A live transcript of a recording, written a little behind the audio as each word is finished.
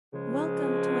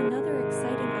Welcome to another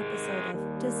exciting episode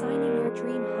of Designing Your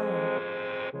Dream Home.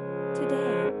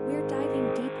 Today, we're diving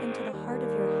deep into the heart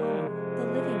of your home, the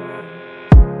living room.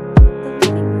 The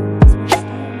living room is where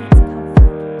style meets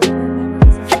comfort, where memories are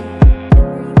made, and where you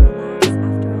relax after a long day.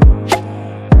 It's essential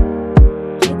to create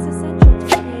a space that reflects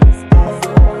your personality and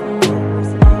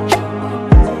meets your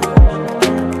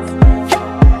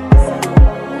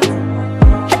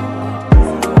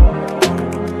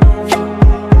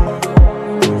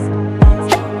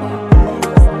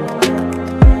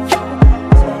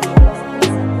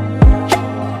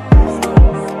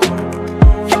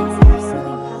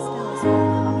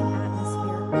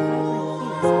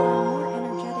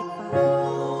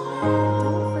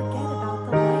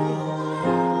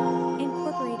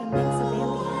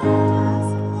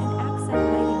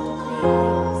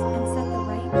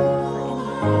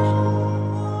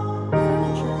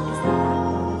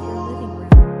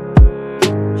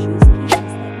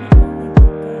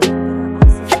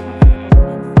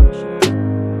needs. So,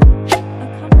 let's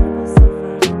embark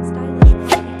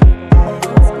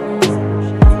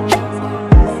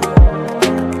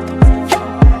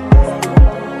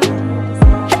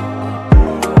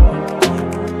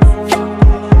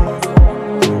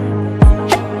on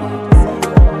a journey into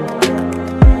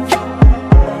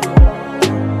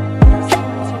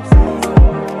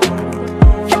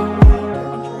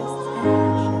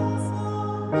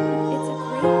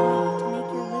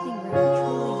your living room.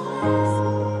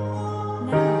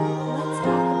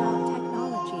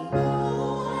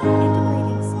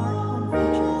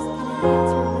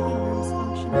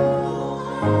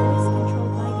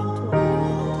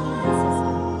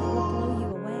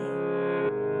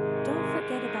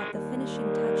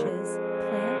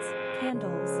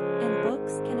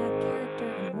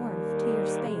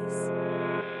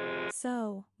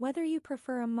 So, whether you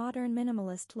prefer a modern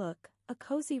minimalist look, a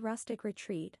cozy rustic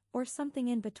retreat, or something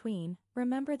in between,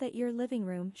 remember that your living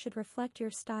room should reflect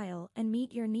your style and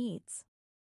meet your needs.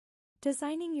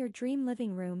 Designing your dream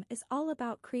living room is all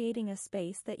about creating a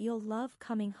space that you'll love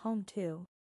coming home to.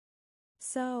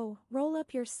 So, roll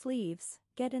up your sleeves,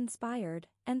 get inspired,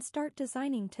 and start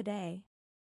designing today.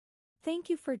 Thank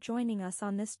you for joining us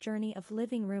on this journey of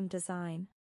living room design.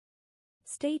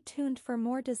 Stay tuned for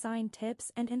more design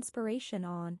tips and inspiration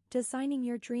on Designing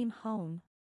Your Dream Home.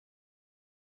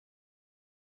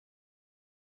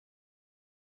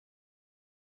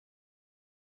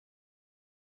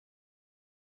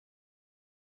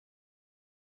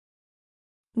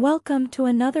 Welcome to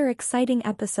another exciting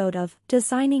episode of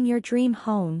Designing Your Dream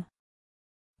Home.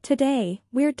 Today,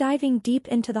 we're diving deep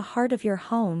into the heart of your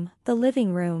home, the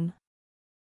living room.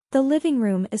 The living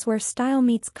room is where style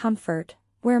meets comfort,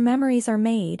 where memories are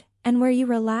made, and where you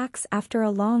relax after a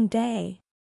long day.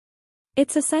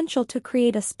 It's essential to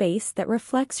create a space that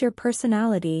reflects your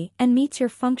personality and meets your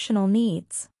functional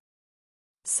needs.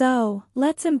 So,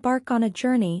 let's embark on a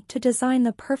journey to design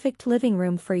the perfect living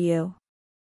room for you.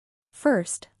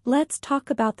 First, let's talk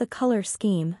about the color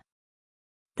scheme.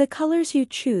 The colors you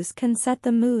choose can set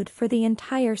the mood for the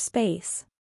entire space.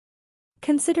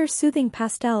 Consider soothing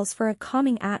pastels for a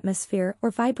calming atmosphere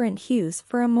or vibrant hues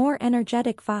for a more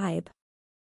energetic vibe.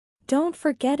 Don't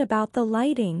forget about the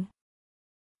lighting.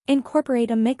 Incorporate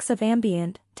a mix of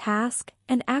ambient, task,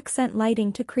 and accent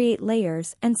lighting to create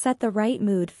layers and set the right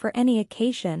mood for any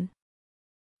occasion.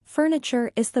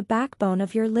 Furniture is the backbone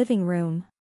of your living room.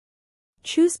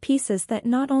 Choose pieces that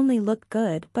not only look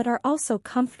good but are also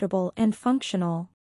comfortable and functional.